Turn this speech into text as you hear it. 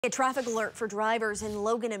A traffic alert for drivers in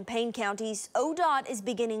Logan and Payne counties. ODOT is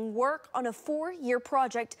beginning work on a 4-year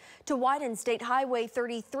project to widen State Highway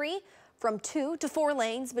 33 from 2 to 4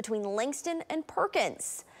 lanes between Langston and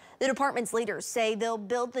Perkins. The department's leaders say they'll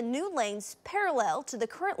build the new lanes parallel to the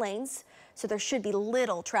current lanes, so there should be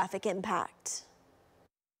little traffic impact.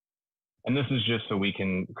 And this is just so we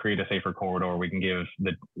can create a safer corridor. We can give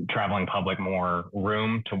the traveling public more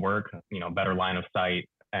room to work, better line of sight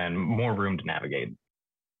and more room to navigate.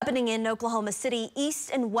 Happening in Oklahoma City, East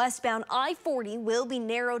and Westbound I-40 will be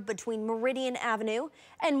narrowed between Meridian Avenue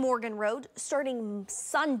and Morgan Road starting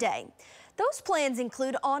Sunday. Those plans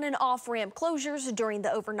include on and off ramp closures during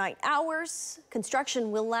the overnight hours. Construction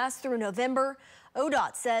will last through November.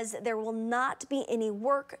 ODOT says there will not be any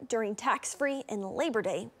work during tax-free and Labor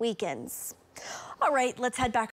Day weekends. All right, let's head back